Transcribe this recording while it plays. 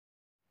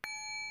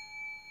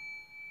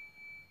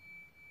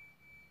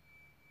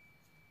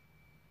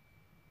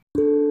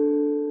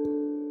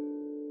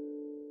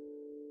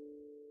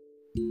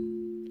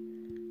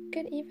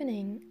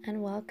evening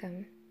and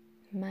welcome.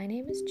 My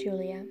name is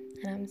Julia,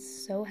 and I'm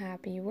so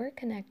happy we're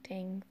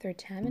connecting through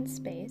time and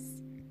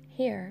space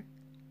here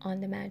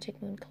on the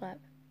Magic Moon Club.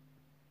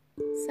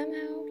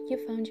 Somehow you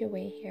found your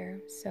way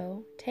here,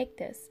 so take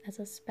this as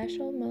a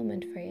special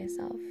moment for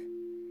yourself.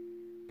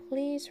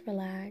 Please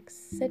relax,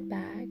 sit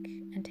back,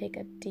 and take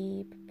a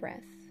deep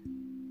breath.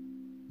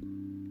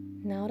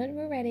 Now that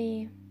we're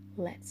ready,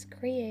 let's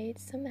create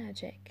some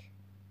magic.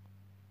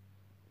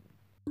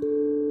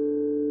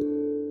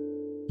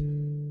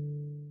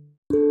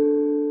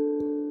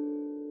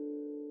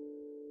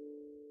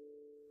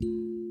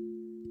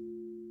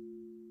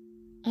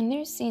 A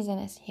new season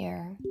is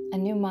here, a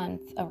new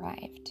month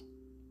arrived.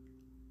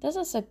 This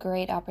is a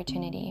great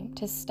opportunity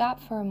to stop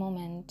for a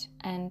moment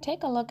and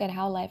take a look at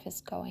how life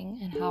is going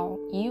and how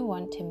you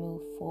want to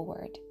move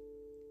forward.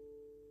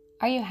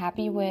 Are you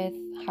happy with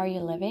how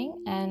you're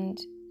living?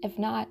 And if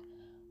not,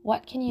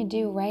 what can you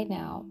do right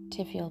now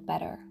to feel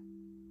better?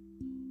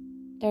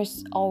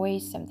 There's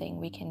always something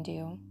we can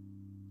do.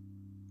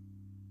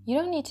 You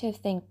don't need to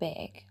think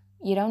big.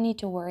 You don't need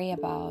to worry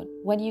about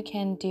what you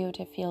can do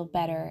to feel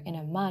better in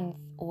a month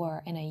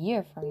or in a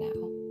year from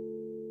now.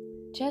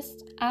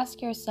 Just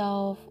ask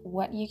yourself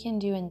what you can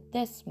do in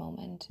this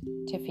moment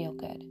to feel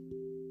good.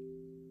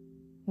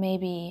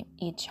 Maybe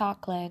eat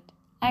chocolate,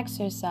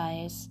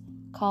 exercise,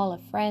 call a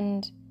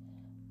friend,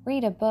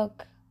 read a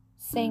book,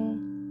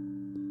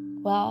 sing.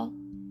 Well,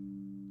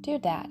 do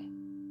that.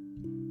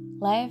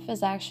 Life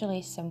is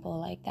actually simple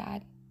like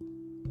that.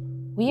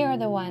 We are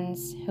the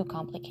ones who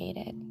complicate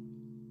it.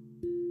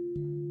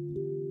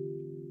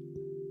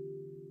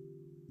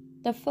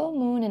 The full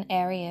moon in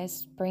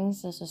Aries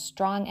brings us a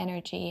strong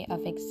energy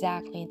of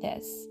exactly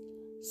this,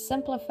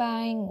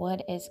 simplifying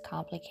what is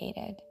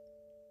complicated,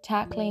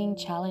 tackling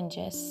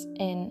challenges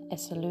in a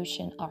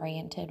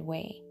solution-oriented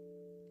way.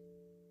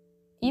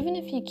 Even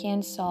if you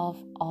can't solve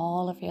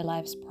all of your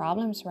life's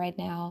problems right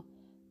now,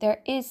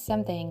 there is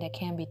something that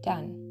can be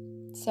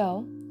done.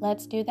 So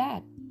let's do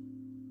that.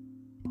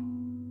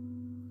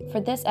 For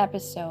this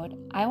episode,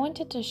 I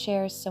wanted to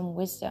share some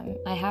wisdom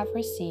I have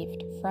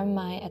received from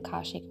my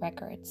Akashic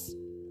records,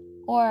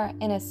 or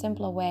in a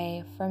simpler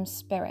way, from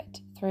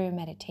spirit through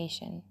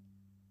meditation.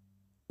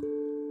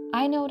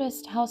 I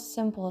noticed how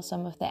simple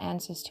some of the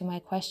answers to my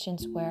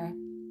questions were,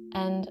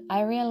 and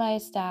I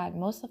realized that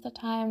most of the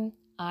time,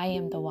 I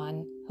am the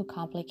one who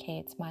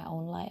complicates my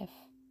own life.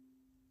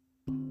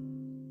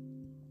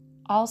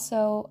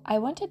 Also, I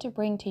wanted to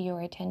bring to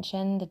your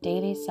attention the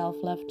daily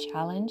self-love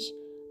challenge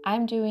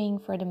I'm doing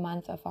for the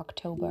month of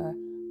October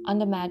on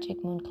the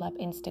Magic Moon Club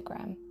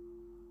Instagram.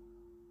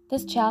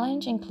 This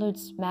challenge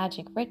includes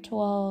magic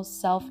rituals,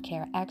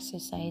 self-care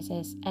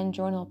exercises, and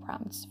journal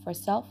prompts for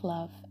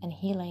self-love and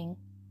healing.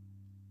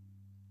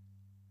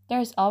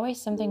 There's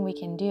always something we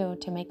can do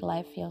to make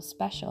life feel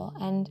special,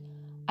 and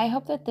I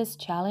hope that this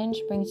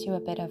challenge brings you a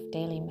bit of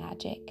daily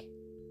magic.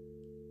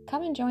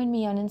 Come and join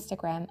me on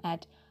Instagram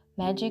at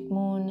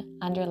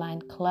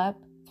magicmoon_club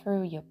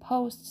through your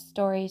posts,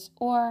 stories,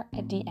 or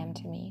a DM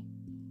to me.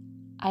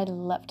 I'd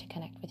love to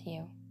connect with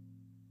you.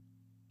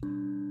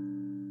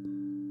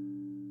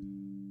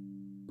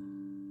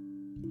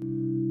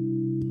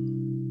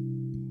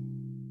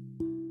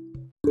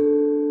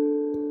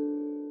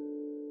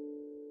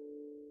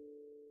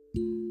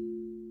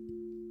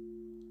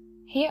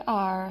 Here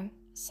are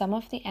some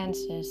of the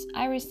answers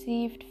I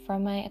received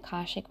from my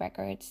Akashic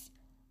records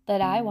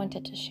that I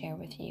wanted to share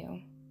with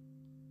you.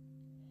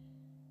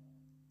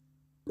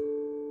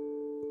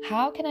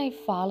 How can I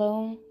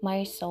follow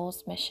my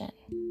soul's mission?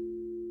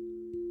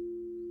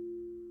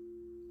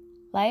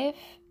 Life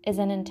is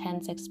an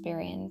intense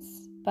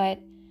experience, but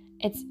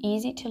it's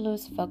easy to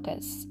lose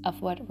focus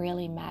of what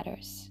really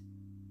matters.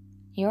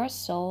 Your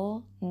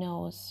soul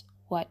knows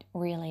what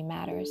really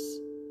matters.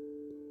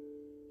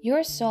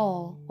 Your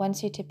soul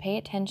wants you to pay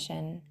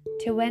attention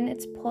to when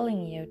it's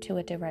pulling you to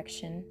a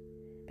direction,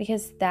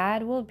 because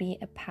that will be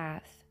a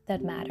path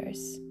that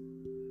matters.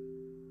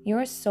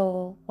 Your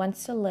soul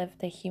wants to live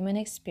the human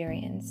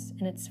experience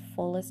in its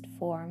fullest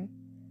form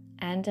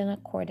and in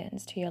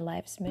accordance to your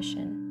life's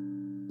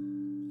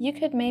mission. You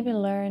could maybe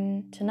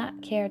learn to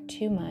not care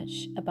too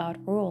much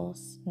about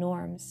rules,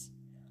 norms,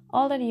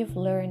 all that you've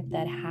learned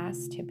that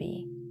has to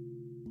be.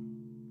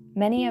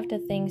 Many of the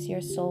things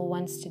your soul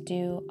wants to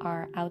do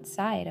are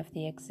outside of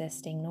the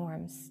existing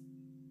norms.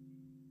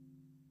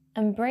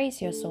 Embrace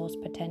your soul's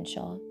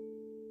potential.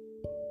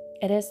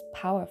 It is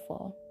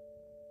powerful.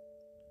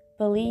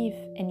 Believe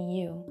in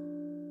you.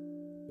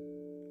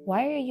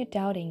 Why are you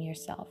doubting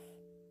yourself?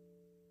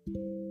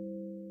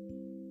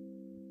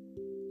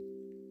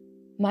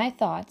 My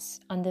thoughts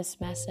on this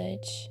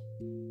message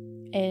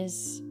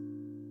is,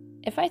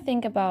 if I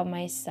think about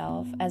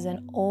myself as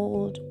an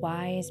old,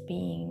 wise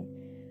being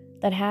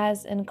that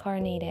has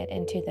incarnated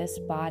into this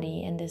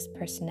body and this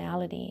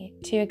personality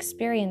to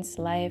experience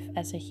life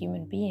as a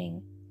human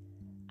being,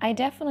 I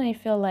definitely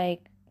feel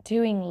like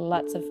doing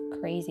lots of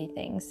crazy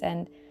things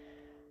and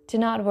to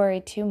not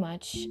worry too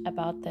much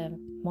about the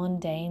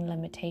mundane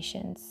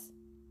limitations.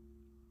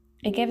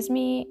 It gives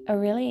me a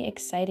really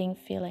exciting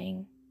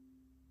feeling.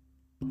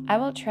 I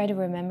will try to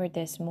remember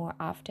this more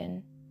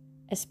often,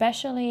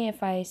 especially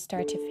if I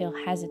start to feel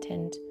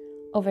hesitant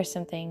over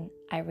something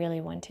I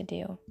really want to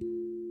do.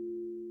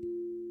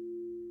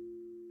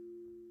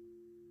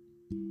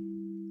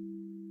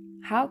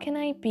 How can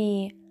I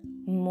be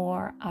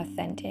more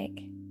authentic?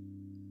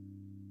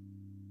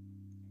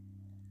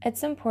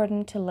 It's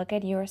important to look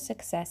at your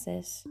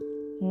successes,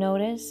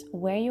 notice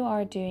where you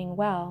are doing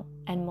well,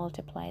 and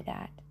multiply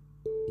that.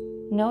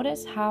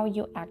 Notice how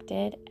you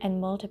acted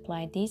and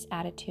multiply these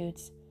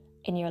attitudes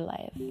in your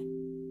life.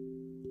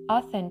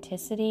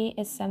 Authenticity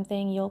is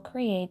something you'll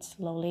create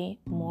slowly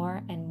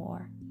more and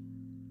more.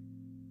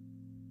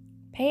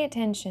 Pay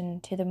attention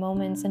to the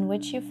moments in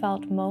which you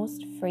felt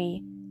most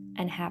free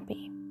and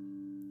happy.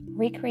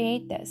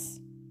 Recreate this.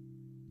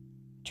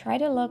 Try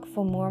to look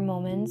for more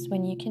moments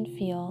when you can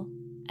feel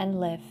and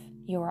live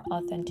your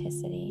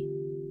authenticity.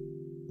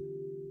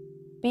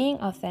 Being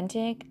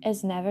authentic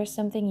is never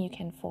something you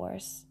can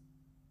force.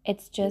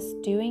 It's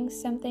just doing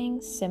something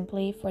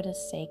simply for the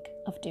sake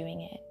of doing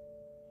it.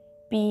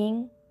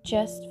 Being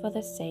just for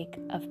the sake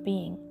of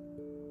being,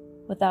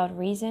 without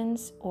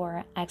reasons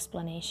or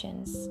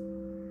explanations.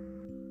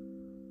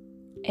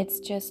 It's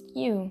just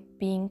you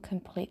being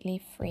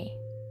completely free.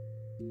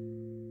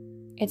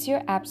 It's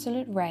your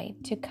absolute right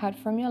to cut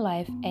from your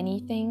life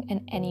anything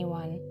and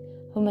anyone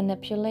who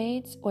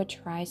manipulates or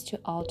tries to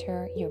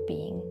alter your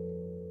being.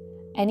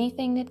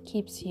 Anything that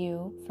keeps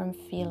you from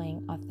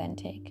feeling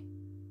authentic.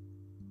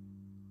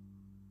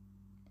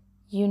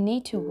 You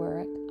need to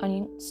work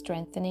on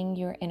strengthening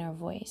your inner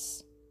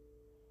voice.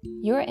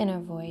 Your inner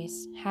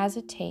voice has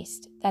a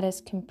taste that is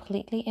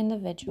completely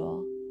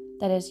individual,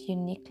 that is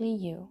uniquely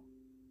you.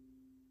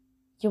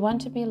 You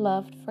want to be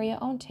loved for your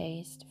own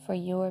taste, for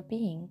your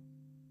being.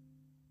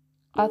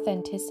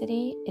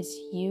 Authenticity is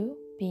you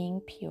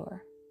being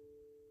pure.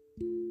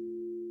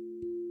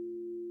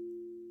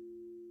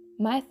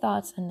 My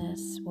thoughts on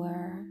this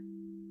were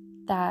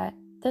that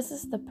this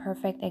is the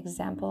perfect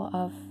example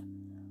of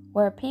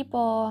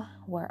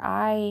where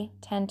I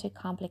tend to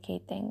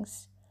complicate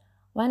things,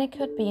 when it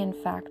could be in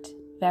fact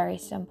very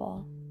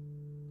simple.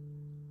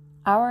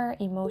 Our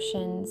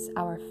emotions,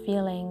 our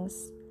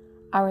feelings,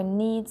 our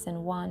needs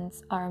and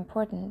wants are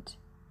important,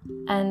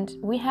 and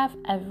we have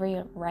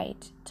every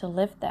right to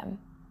live them.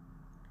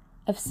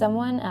 If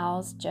someone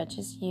else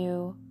judges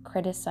you,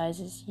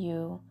 criticizes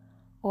you,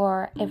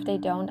 or if they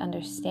don't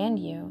understand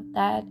you,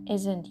 that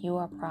isn't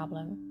your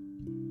problem.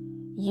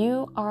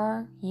 You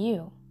are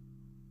you.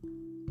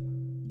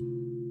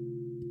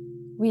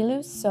 We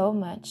lose so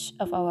much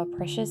of our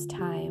precious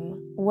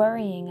time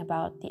worrying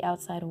about the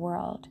outside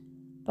world,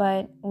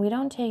 but we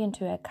don't take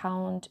into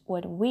account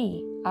what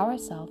we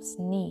ourselves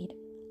need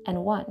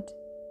and want.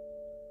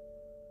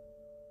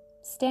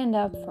 Stand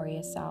up for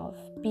yourself,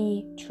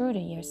 be true to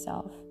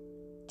yourself.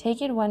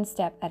 Take it one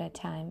step at a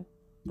time,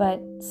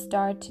 but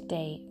start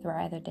today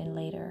rather than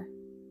later.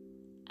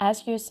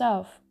 Ask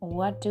yourself,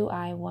 what do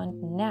I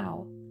want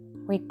now,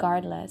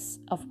 regardless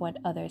of what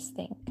others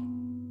think?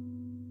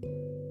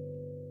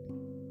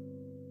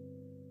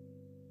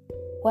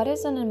 What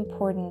is an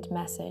important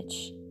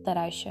message that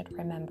I should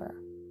remember?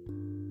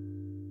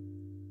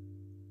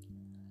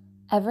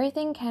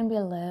 Everything can be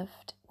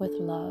lived with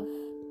love.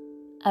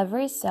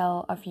 Every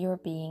cell of your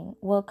being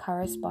will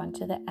correspond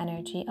to the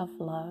energy of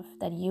love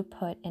that you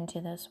put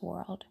into this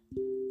world.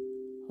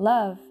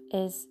 Love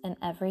is in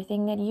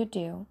everything that you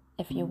do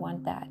if you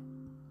want that.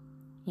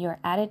 Your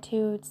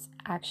attitudes,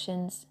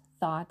 actions,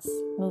 thoughts,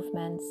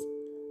 movements,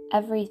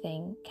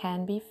 everything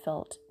can be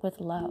filled with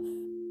love.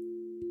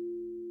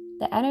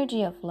 The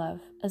energy of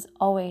love is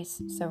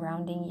always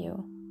surrounding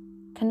you.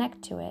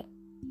 Connect to it.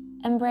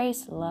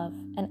 Embrace love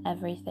in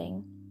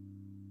everything.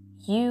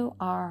 You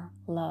are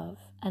love,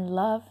 and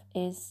love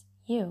is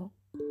you.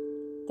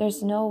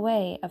 There's no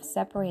way of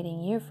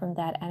separating you from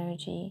that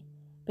energy,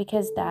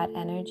 because that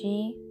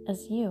energy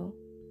is you.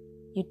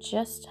 You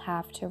just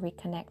have to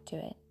reconnect to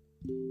it.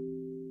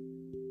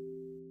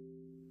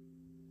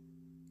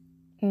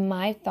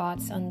 My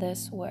thoughts on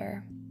this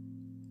were: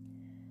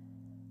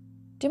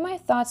 do my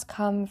thoughts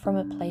come from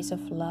a place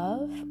of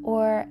love,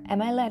 or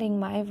am I letting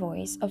my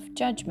voice of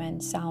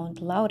judgment sound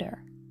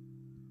louder?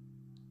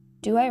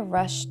 Do I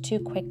rush too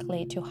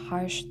quickly to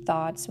harsh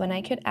thoughts when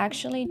I could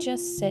actually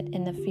just sit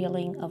in the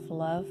feeling of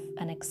love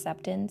and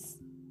acceptance?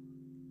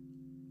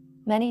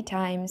 Many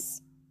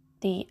times,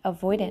 the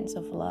avoidance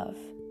of love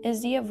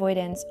is the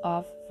avoidance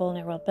of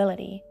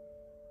vulnerability.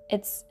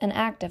 It's an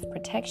act of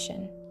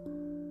protection.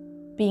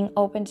 Being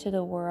open to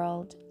the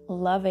world,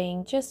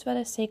 loving just for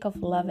the sake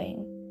of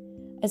loving,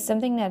 is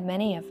something that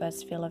many of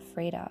us feel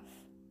afraid of.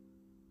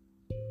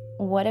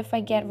 What if I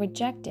get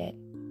rejected?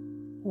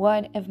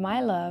 What if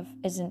my love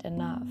isn't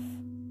enough?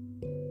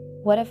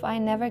 What if I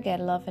never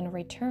get love in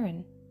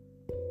return?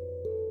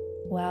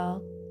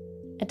 Well,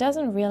 it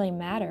doesn't really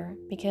matter,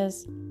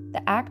 because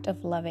the act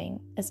of loving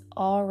is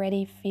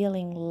already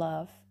feeling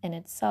love in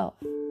itself.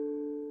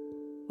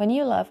 When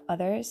you love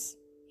others,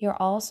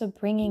 you're also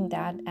bringing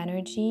that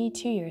energy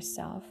to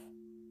yourself.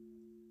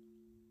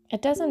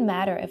 It doesn't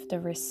matter if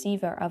the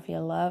receiver of your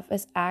love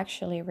is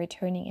actually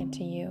returning it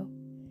to you,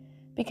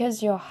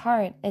 because your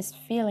heart is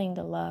feeling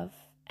the love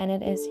and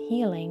it is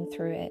healing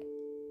through it.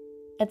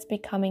 It's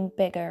becoming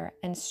bigger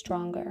and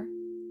stronger.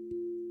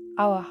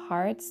 Our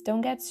hearts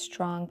don't get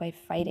strong by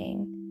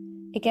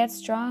fighting. It gets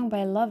strong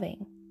by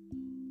loving.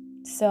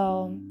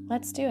 So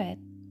let's do it.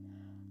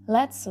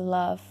 Let's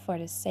love for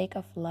the sake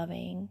of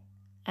loving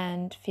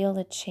and feel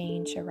the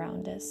change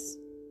around us.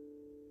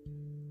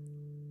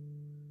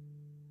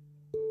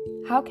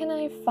 How can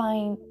I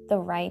find the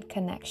right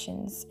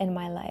connections in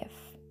my life?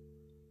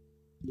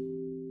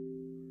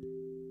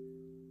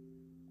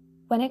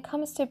 When it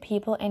comes to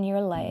people in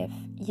your life,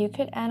 you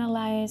could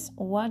analyze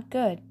what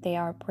good they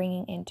are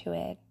bringing into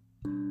it.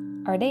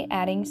 Are they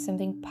adding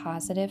something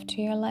positive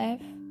to your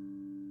life?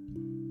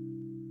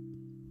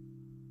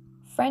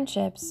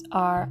 Friendships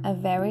are a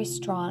very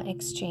strong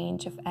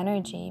exchange of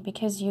energy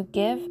because you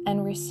give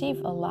and receive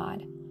a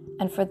lot,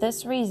 and for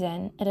this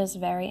reason, it is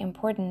very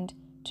important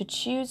to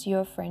choose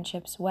your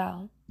friendships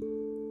well.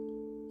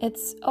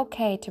 It's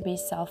okay to be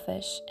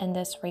selfish in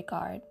this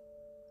regard.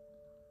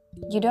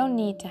 You don't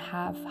need to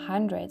have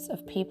hundreds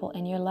of people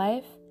in your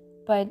life,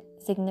 but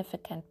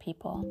significant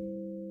people.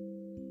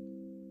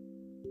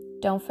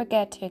 Don't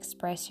forget to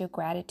express your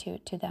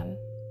gratitude to them.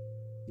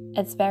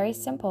 It's very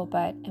simple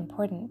but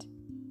important.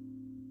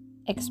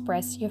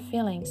 Express your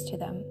feelings to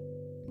them.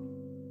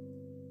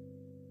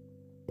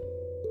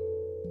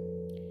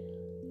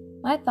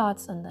 My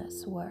thoughts on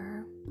this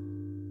were,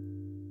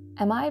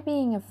 am I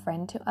being a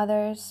friend to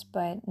others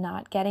but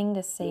not getting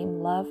the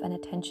same love and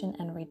attention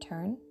in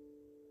return?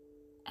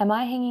 Am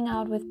I hanging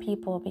out with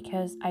people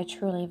because I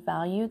truly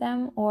value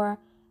them, or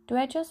do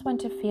I just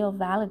want to feel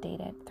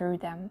validated through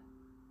them?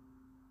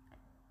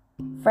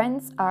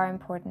 Friends are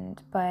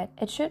important, but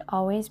it should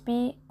always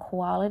be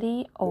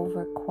quality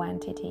over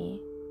quantity.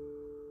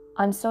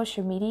 On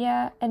social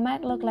media, it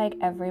might look like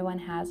everyone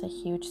has a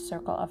huge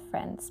circle of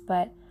friends,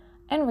 but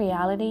in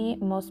reality,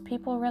 most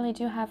people really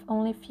do have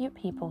only few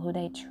people who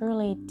they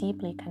truly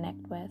deeply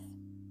connect with.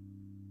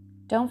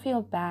 Don't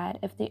feel bad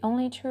if the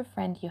only true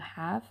friend you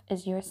have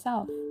is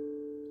yourself.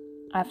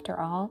 After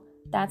all,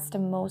 that's the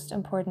most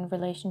important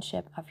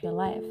relationship of your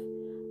life,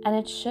 and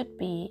it should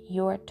be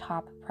your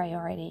top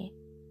priority.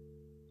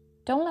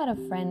 Don't let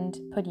a friend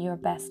put your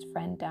best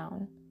friend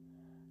down.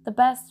 The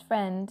best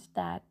friend,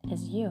 that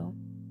is you.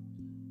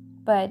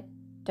 But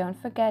don't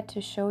forget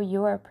to show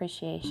your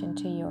appreciation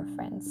to your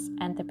friends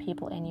and the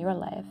people in your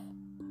life.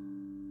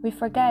 We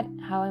forget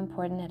how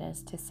important it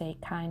is to say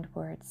kind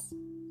words.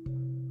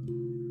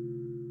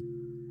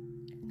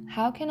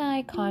 How can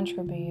I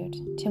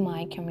contribute to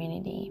my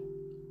community?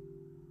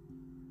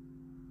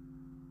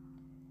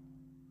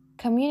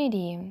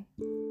 Community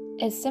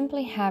is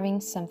simply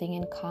having something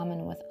in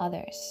common with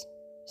others.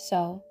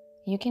 So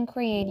you can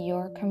create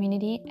your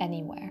community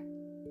anywhere.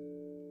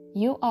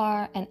 You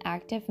are an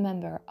active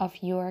member of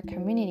your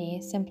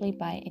community simply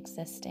by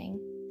existing.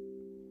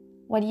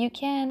 What you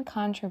can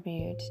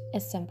contribute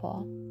is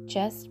simple.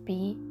 Just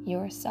be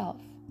yourself.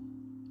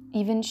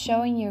 Even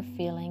showing your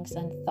feelings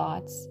and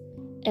thoughts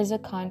is a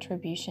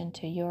contribution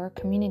to your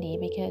community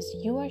because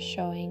you are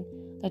showing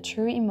the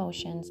true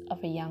emotions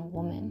of a young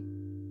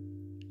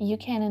woman. You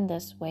can in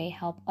this way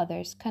help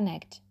others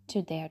connect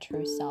to their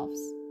true selves.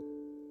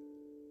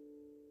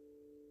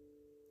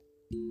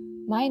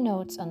 My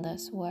notes on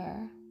this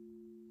were,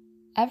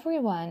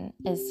 everyone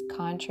is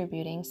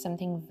contributing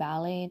something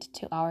valid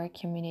to our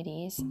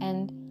communities,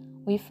 and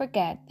we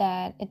forget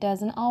that it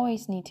doesn't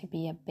always need to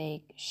be a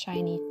big,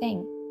 shiny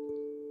thing.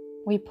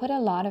 We put a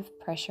lot of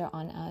pressure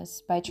on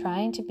us by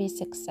trying to be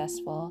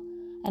successful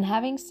and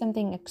having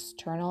something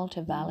external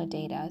to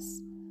validate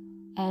us.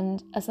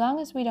 And as long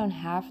as we don't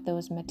have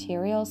those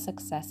material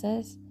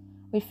successes,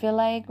 we feel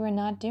like we're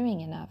not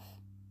doing enough.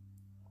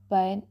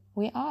 But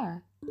we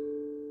are.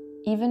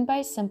 Even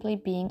by simply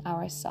being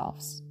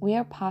ourselves, we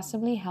are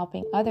possibly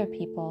helping other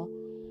people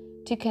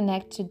to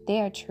connect to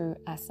their true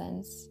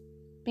essence,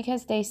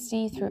 because they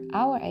see through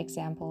our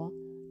example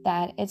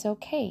that it's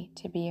okay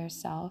to be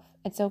yourself.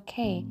 It's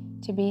okay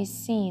to be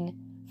seen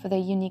for the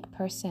unique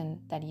person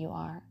that you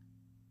are.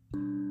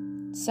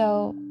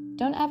 So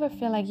don't ever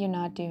feel like you're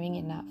not doing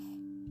enough.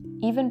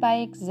 Even by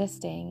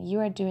existing, you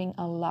are doing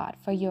a lot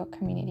for your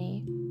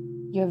community.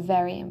 You're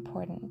very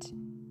important.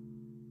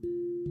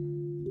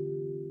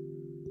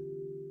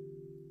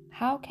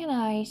 How can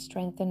I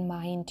strengthen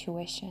my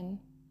intuition?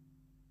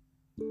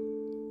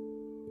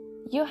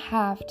 You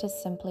have to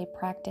simply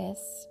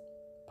practice.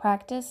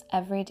 Practice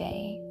every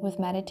day with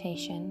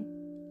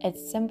meditation.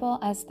 It's simple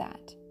as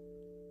that.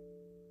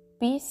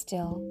 Be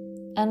still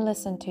and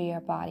listen to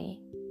your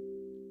body.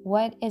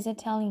 What is it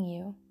telling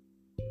you?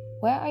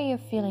 Where are you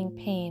feeling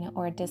pain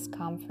or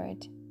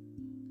discomfort?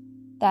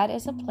 That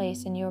is a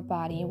place in your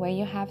body where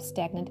you have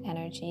stagnant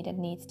energy that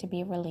needs to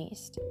be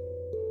released.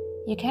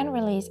 You can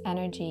release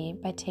energy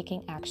by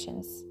taking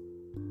actions.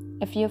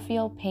 If you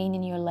feel pain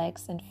in your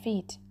legs and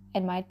feet,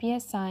 it might be a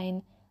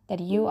sign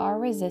that you are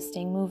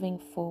resisting moving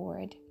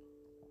forward.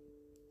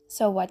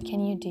 So what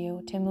can you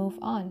do to move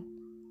on?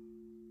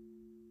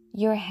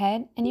 Your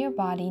head and your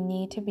body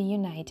need to be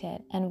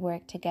united and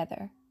work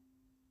together.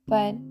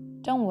 But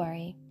don't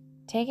worry,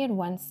 take it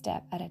one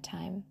step at a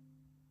time.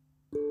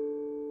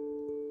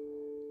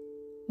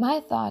 My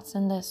thoughts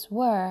on this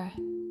were,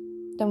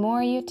 the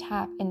more you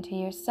tap into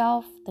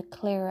yourself, the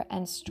clearer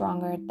and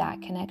stronger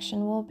that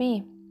connection will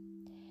be.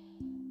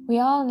 We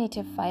all need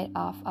to fight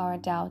off our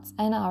doubts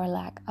and our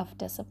lack of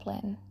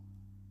discipline.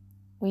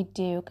 We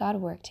do got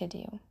work to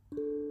do.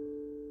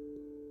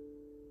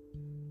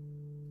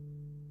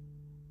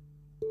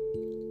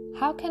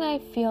 How can I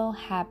feel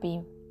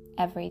happy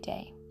every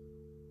day?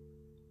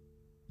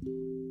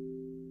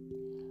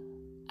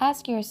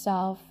 Ask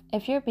yourself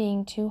if you're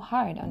being too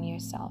hard on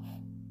yourself.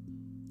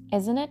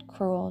 Isn't it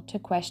cruel to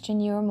question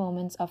your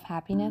moments of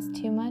happiness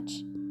too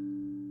much?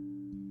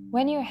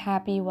 When you're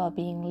happy while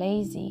being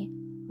lazy,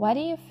 why do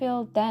you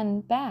feel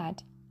then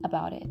bad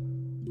about it?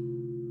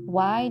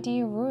 Why do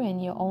you ruin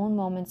your own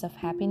moments of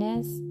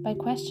happiness by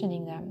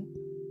questioning them?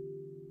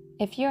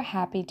 If you're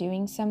happy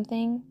doing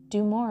something,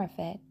 do more of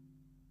it.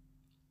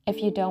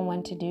 If you don't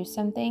want to do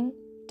something,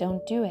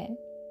 don't do it.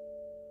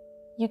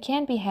 You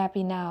can't be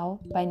happy now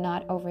by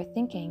not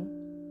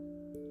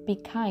overthinking. Be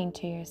kind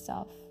to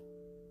yourself.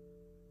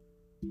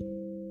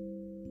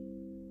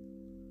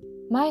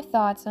 My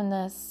thoughts on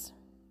this.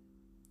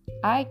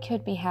 I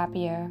could be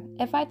happier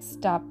if I'd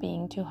stop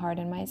being too hard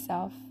on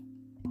myself.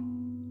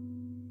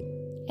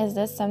 Is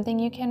this something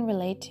you can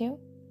relate to?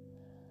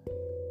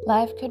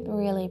 Life could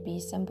really be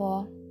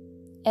simple.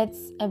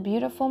 It's a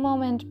beautiful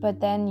moment, but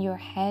then your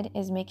head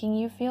is making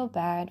you feel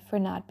bad for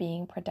not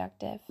being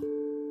productive.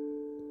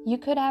 You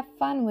could have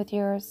fun with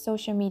your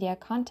social media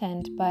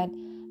content, but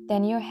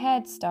then your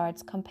head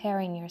starts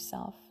comparing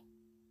yourself.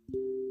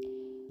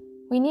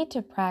 We need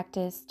to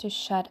practice to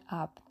shut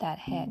up that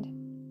head.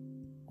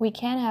 We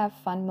can have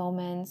fun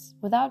moments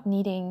without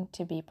needing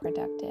to be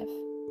productive.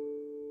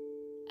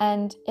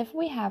 And if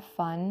we have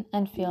fun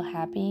and feel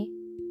happy,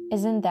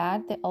 isn't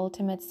that the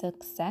ultimate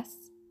success?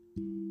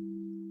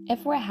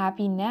 If we're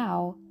happy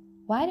now,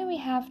 why do we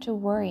have to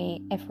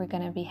worry if we're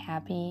going to be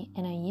happy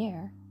in a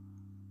year?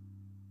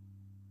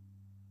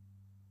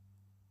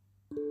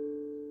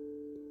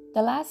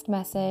 The last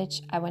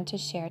message I want to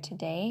share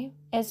today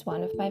is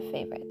one of my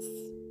favorites.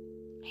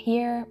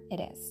 Here it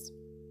is.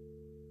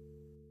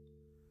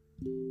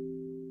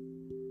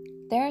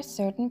 There are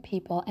certain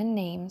people and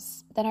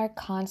names that are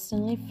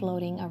constantly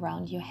floating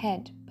around your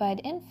head, but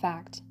in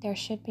fact, there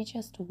should be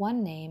just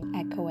one name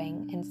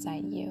echoing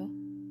inside you,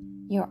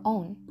 your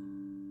own.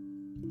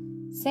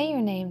 Say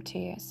your name to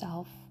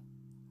yourself.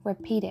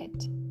 Repeat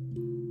it.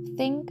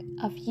 Think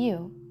of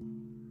you.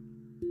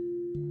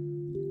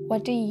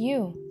 What do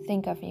you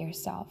think of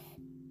yourself?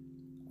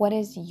 What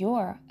is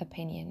your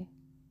opinion?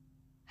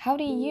 How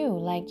do you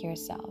like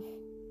yourself?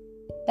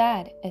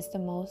 That is the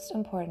most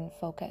important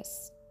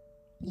focus.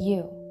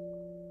 You.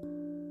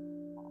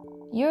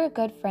 You're a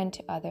good friend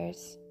to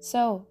others,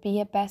 so be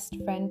a best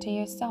friend to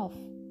yourself.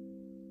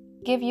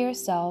 Give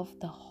yourself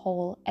the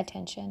whole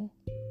attention,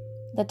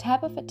 the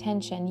type of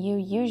attention you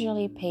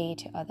usually pay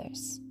to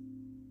others.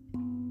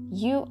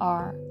 You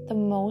are the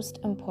most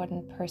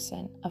important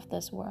person of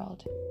this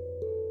world,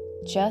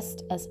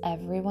 just as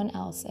everyone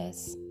else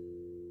is.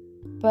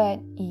 But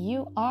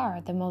you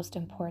are the most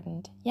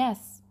important,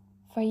 yes,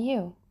 for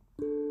you.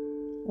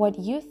 What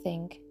you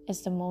think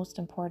is the most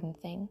important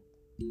thing.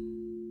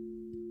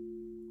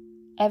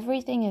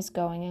 Everything is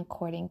going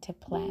according to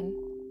plan.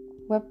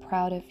 We're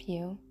proud of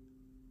you.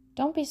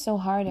 Don't be so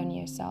hard on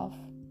yourself.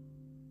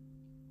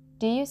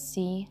 Do you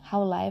see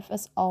how life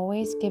is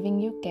always giving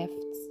you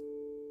gifts?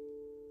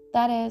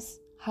 That is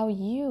how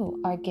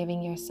you are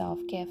giving yourself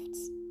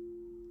gifts.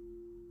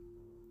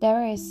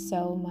 There is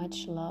so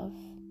much love.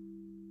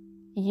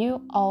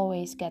 You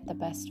always get the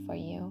best for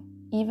you,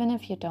 even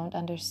if you don't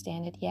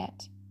understand it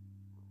yet.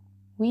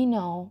 We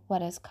know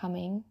what is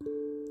coming,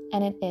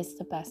 and it is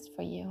the best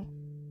for you.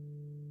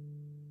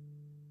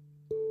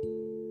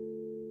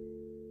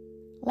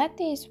 Let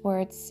these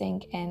words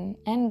sink in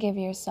and give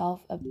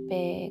yourself a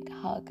big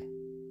hug.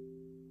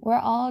 We're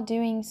all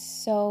doing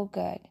so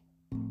good.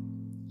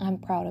 I'm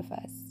proud of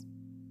us.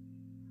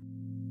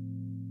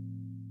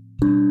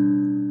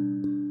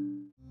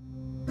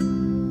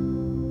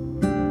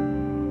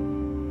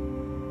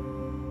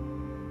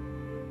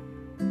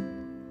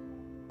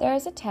 There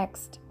is a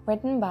text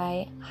written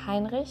by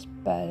Heinrich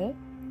Böll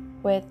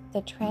with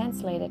the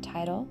translated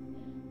title,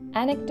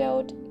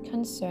 Anecdote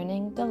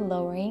Concerning the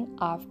Lowering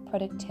of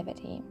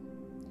Productivity.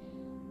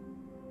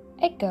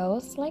 It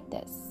goes like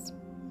this.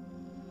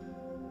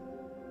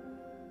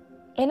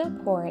 In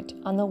a port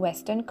on the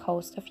western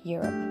coast of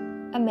Europe,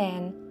 a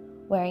man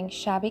wearing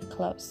shabby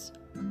clothes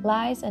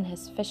lies in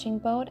his fishing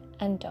boat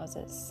and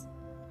dozes.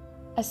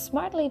 A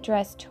smartly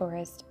dressed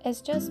tourist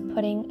is just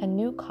putting a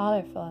new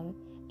color film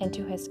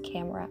into his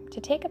camera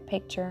to take a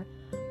picture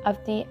of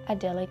the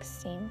idyllic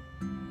scene.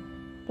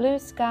 Blue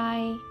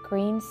sky,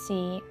 green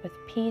sea with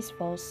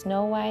peaceful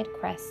snow-white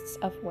crests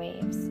of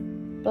waves,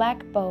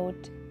 black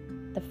boat,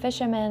 the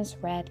fisherman's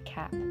red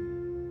cap.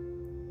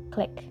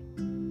 Click.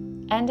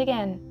 And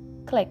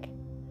again, click.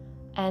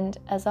 and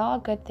as all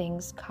good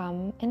things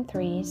come in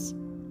threes,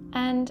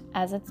 and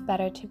as it's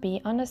better to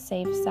be on the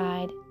safe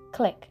side,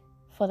 click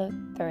for the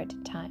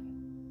third time.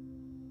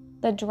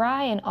 The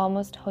dry and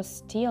almost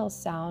hostile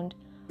sound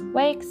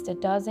wakes the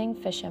dozing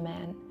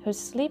fisherman, who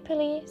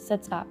sleepily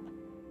sits up,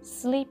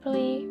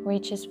 sleepily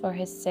reaches for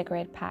his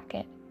cigarette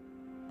packet.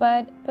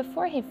 But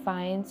before he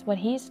finds what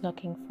he's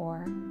looking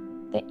for,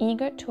 the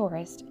eager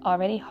tourist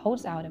already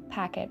holds out a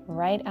packet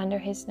right under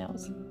his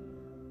nose,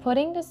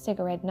 putting the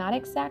cigarette not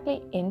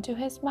exactly into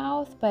his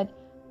mouth, but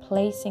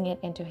placing it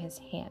into his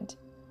hand.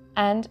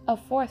 And a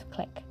fourth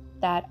click,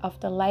 that of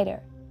the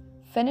lighter,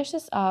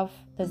 finishes off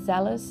the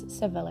zealous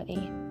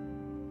civility.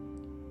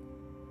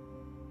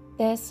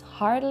 This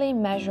hardly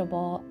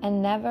measurable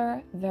and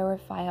never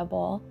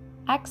verifiable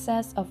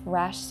excess of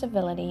rash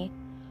civility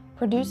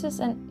produces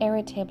an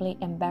irritably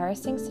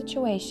embarrassing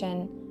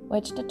situation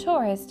which the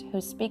tourist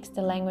who speaks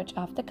the language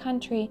of the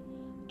country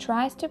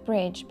tries to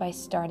bridge by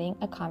starting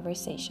a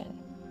conversation.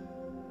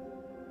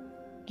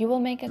 "You will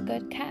make a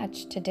good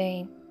catch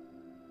today."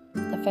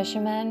 The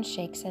fisherman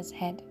shakes his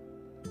head.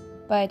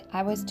 "But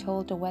I was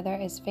told the weather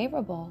is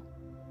favorable."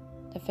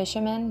 The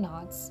fisherman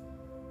nods.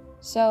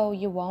 "So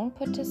you won't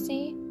put to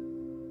sea?"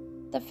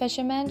 The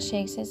fisherman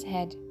shakes his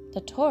head.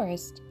 The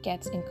tourist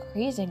gets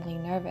increasingly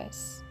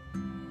nervous.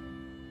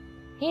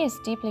 He is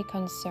deeply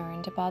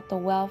concerned about the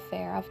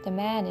welfare of the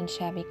man in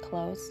shabby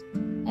clothes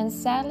and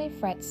sadly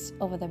frets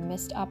over the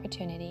missed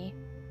opportunity.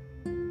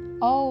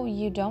 "Oh,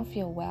 you don't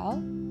feel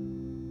well?"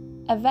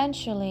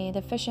 Eventually,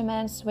 the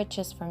fisherman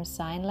switches from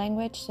sign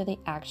language to the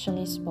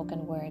actually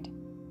spoken word.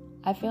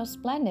 "I feel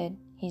splendid,"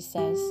 he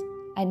says.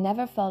 "I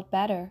never felt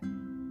better."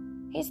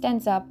 He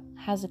stands up,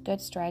 has a good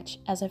stretch,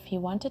 as if he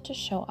wanted to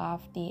show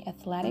off the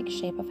athletic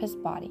shape of his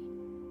body.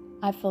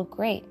 "I feel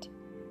great."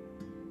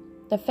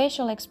 The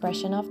facial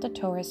expression of the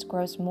tourist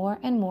grows more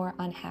and more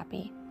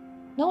unhappy.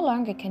 No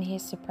longer can he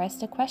suppress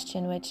the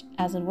question which,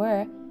 as it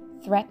were,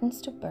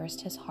 threatens to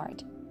burst his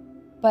heart.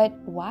 "But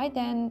why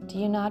then do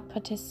you not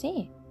put to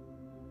sea?"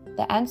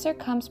 The answer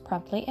comes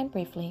promptly and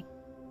briefly.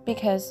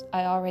 "Because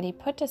I already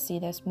put to sea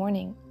this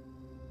morning."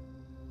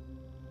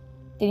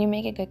 "Did you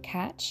make a good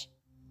catch?"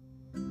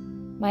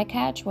 "My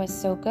catch was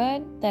so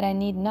good that I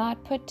need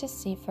not put to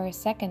sea for a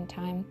second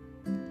time.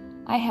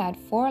 I had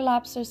 4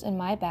 lobsters in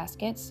my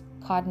baskets,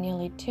 caught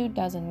nearly 2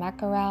 dozen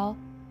mackerel."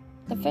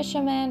 The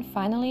fisherman,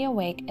 finally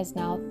awake, is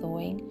now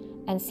thawing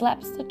and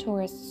slaps the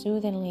tourist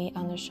soothingly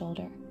on the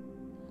shoulder.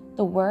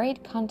 The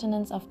worried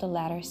countenance of the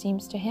latter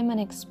seems to him an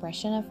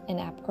expression of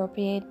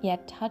inappropriate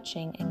yet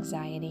touching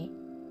anxiety.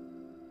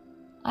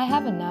 "I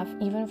have enough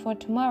even for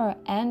tomorrow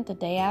and the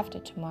day after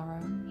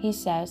tomorrow," he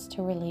says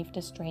to relieve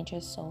the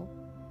stranger's soul.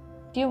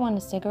 "Do you want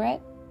a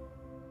cigarette?"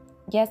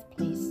 "Yes,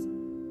 please."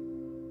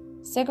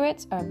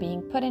 Cigarettes are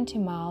being put into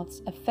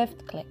mouths, a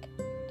 5th click.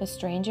 The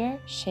stranger,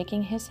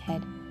 shaking his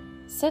head,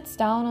 sits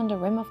down on the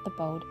rim of the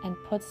boat and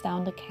puts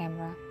down the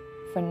camera,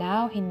 for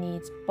now he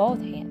needs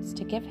both hands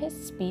to give his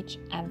speech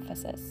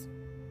emphasis.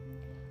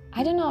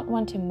 "I do not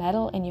want to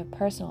meddle in your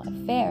personal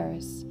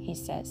affairs," he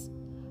says,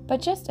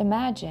 "but just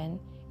imagine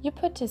you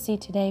put to sea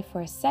today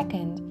for a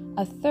second,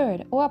 a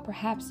third, or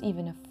perhaps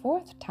even a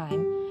 4th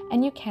time,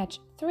 and you catch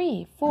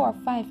 3, 4,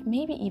 5,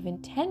 maybe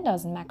even 10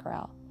 dozen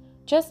mackerel.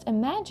 Just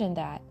imagine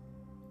that."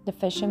 The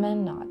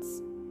fisherman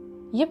nods.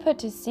 "You put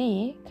to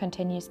sea,"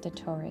 continues the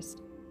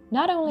tourist,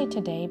 "not only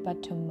today,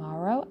 but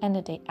tomorrow and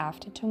the day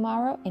after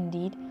tomorrow,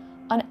 indeed,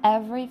 on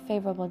every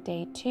favorable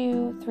day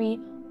 2, 3,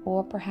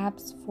 or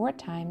perhaps 4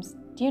 times.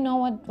 Do you know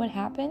what would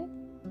happen?"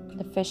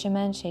 The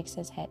fisherman shakes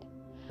his head.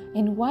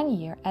 "In 1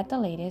 year, at the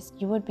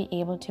latest, you would be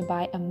able to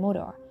buy a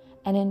motor,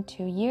 and in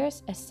 2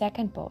 years, a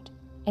second boat.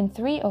 In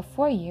 3 or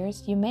 4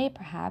 years, you may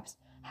perhaps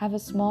have a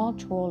small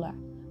trawler.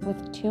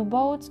 With 2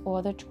 boats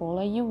or the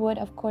trawler, you would,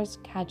 of course,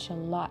 catch a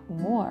lot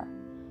more.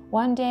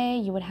 One day,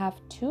 you would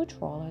have 2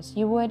 trawlers.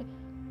 You would..."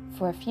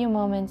 For a few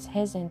moments,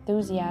 his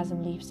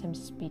enthusiasm leaves him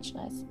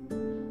speechless.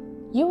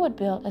 "You would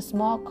build a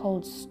small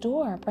cold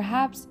store,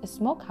 perhaps a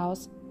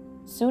smokehouse.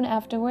 Soon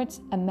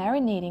afterwards, a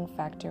marinating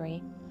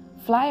factory.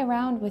 Fly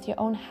around with your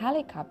own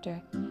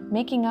helicopter,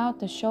 making out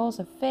the shoals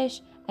of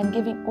fish and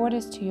giving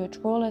orders to your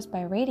trawlers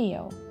by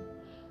radio.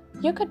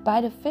 You could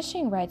buy the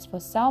fishing rights for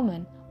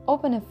salmon,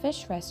 open a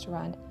fish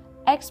restaurant,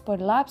 export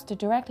lobster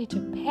directly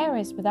to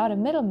Paris without a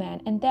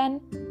middleman, and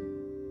then..."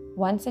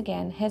 Once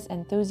again, his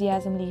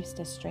enthusiasm leaves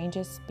the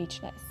stranger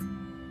speechless.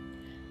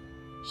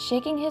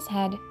 Shaking his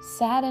head,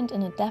 saddened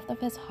in the depth of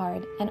his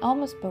heart, and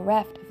almost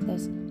bereft of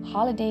his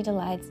holiday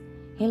delights,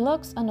 he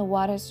looks on the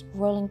waters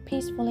rolling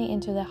peacefully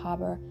into the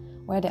harbor,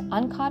 where the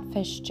uncaught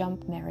fish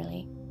jump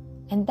merrily.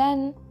 "And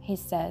then," he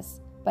says,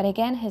 but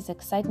again his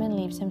excitement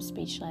leaves him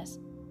speechless.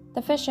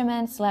 The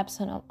fisherman slaps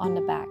him on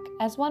the back,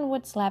 as one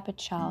would slap a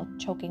child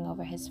choking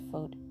over his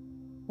food.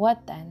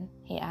 "What then?"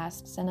 he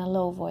asks in a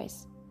low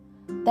voice.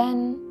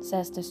 "Then,"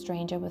 says the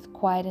stranger with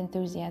quiet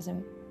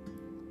enthusiasm,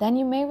 "then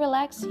you may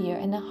relax here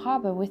in the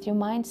harbor with your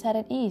mind set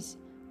at ease,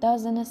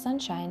 thus in the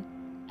sunshine,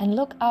 and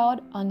look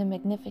out on the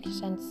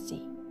magnificent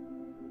sea."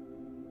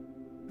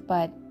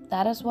 "But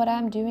that is what I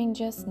am doing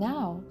just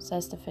now,"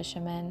 says the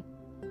fisherman.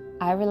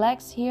 I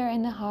relax here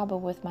in the harbor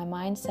with my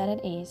mind set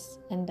at ease,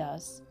 and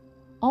thus,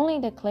 only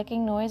the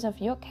clicking noise of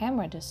your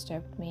camera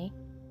disturbed me.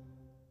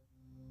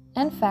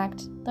 In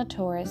fact, the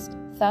tourist,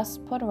 thus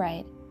put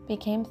right,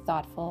 became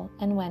thoughtful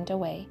and went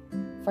away,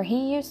 for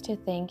he used to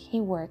think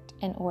he worked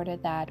in order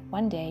that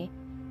one day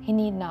he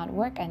need not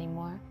work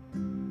anymore.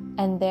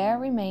 And there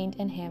remained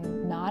in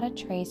him not a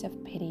trace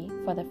of pity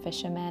for the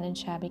fisherman in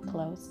shabby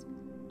clothes,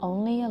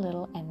 only a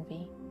little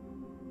envy.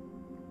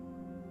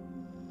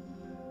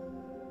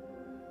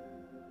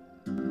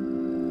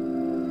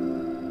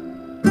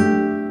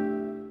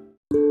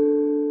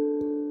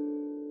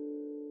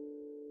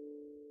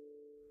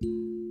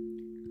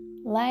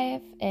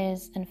 Life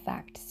is, in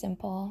fact,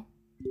 simple.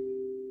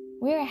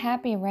 We are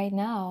happy right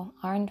now,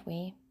 aren't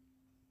we?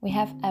 We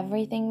have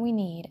everything we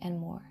need and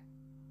more.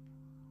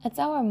 It's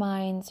our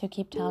minds who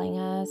keep telling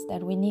us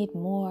that we need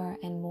more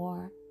and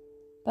more.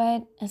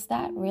 But is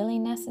that really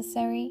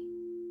necessary?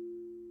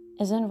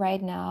 Isn't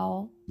right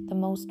now the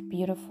most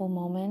beautiful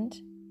moment?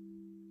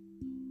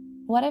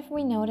 What if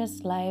we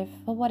noticed life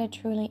for what it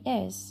truly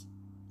is?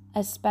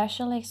 A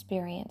special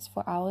experience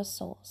for our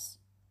souls,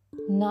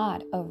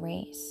 not a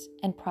race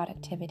in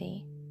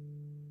productivity.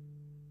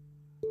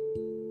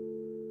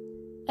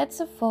 It's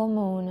a full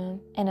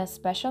moon in a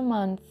special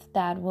month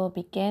that will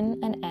begin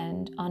and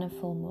end on a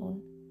full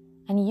moon.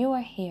 And you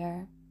are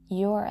here,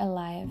 you are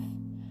alive,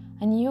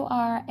 and you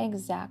are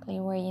exactly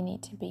where you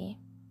need to be.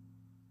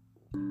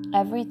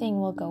 Everything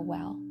will go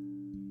well.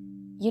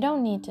 You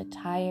don't need to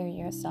tire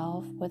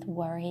yourself with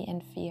worry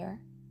and fear.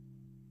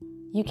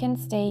 You can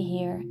stay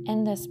here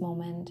in this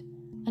moment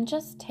and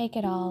just take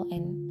it all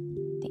in.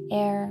 The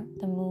air,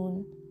 the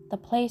moon, the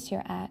place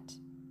you're at,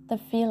 the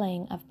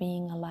feeling of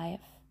being alive.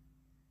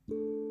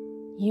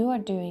 You are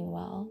doing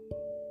well.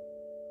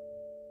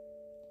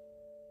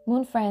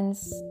 Moon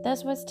friends,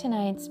 this was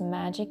tonight's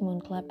Magic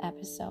Moon Club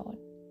episode.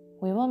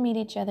 We will meet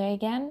each other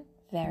again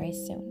very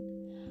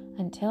soon.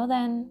 Until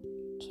then,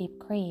 keep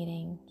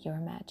creating your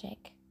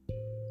magic.